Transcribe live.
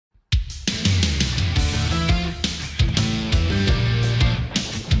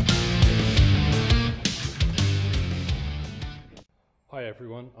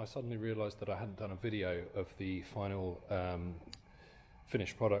everyone, I suddenly realised that I hadn't done a video of the final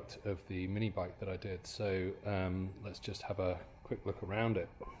finished product of the mini bike that I did, so let's just have a quick look around it.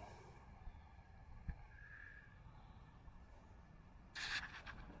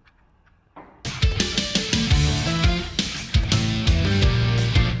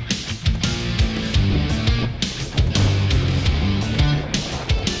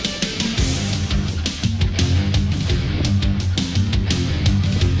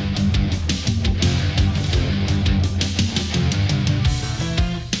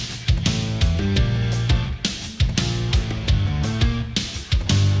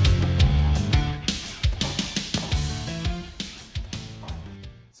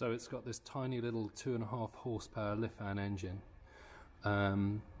 So it's got this tiny little 2.5 horsepower lifan engine.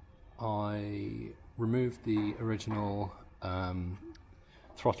 I removed the original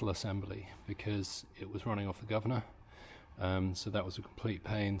throttle assembly because it was running off the governor, so that was a complete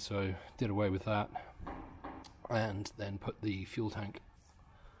pain, so I did away with that and then put the fuel tank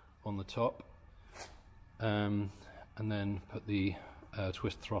on the top, and then put the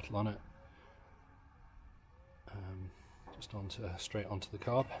twist throttle on it. Just straight onto the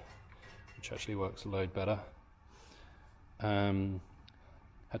carb, which actually works a load better. Had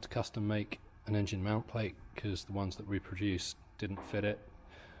to custom make an engine mount plate because the ones that we produced didn't fit it,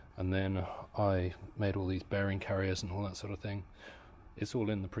 and then I made all these bearing carriers and all that sort of thing. It's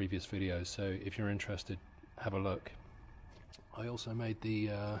all in the previous videos, so if you're interested, have a look. I also made the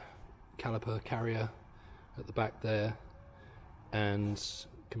caliper carrier at the back there and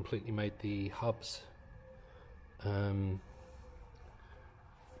completely made the hubs.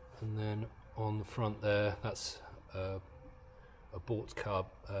 And then on the front there, that's a Bort's hub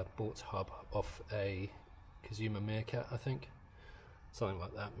off a Kazuma Meerkat, I think, something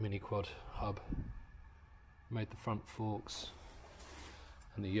like that, mini quad hub. Made the front forks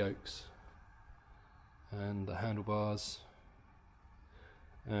and the yokes and the handlebars,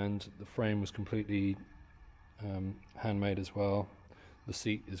 and the frame was completely handmade as well. The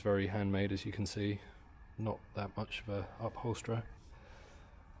seat is very handmade, as you can see, not that much of a upholsterer.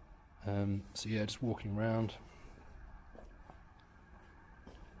 So yeah, just walking around.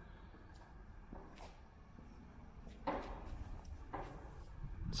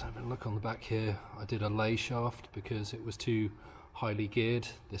 So having a look on the back here, I did a lay shaft because it was too highly geared.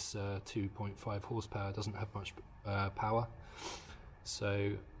 This 2.5 horsepower doesn't have much power,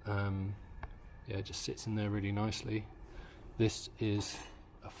 so yeah, it just sits in there really nicely. This is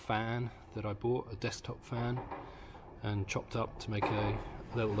a fan that I bought, a desktop fan, and chopped up to make a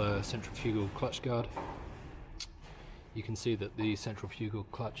little centrifugal clutch guard. You can see that the centrifugal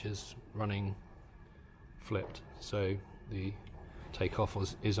clutch is running flipped, so the takeoff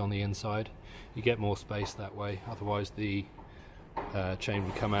is on the inside. You get more space that way, otherwise the chain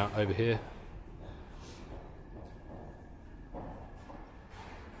would come out over here.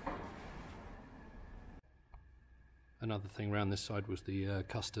 Another thing around this side was the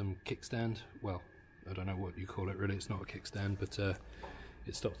custom kickstand. Well, I don't know what you call it really, it's not a kickstand, but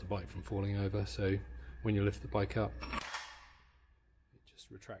it stops the bike from falling over, so when you lift the bike up it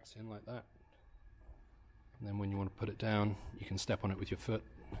just retracts in like that, and then when you want to put it down you can step on it with your foot,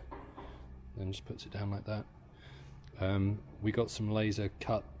 then just puts it down like that. We got some laser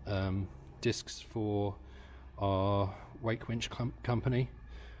cut discs for our wake winch company,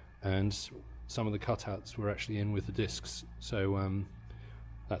 and some of the cutouts were actually in with the discs, so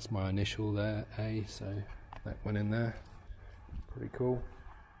that's my initial there, A, so that went in there. Pretty cool.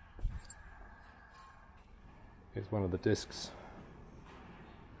 Here's one of the discs.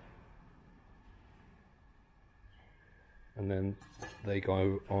 And then they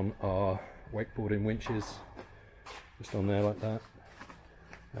go on our wakeboarding winches, just on there like that.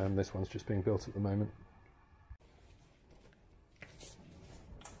 This one's just being built at the moment.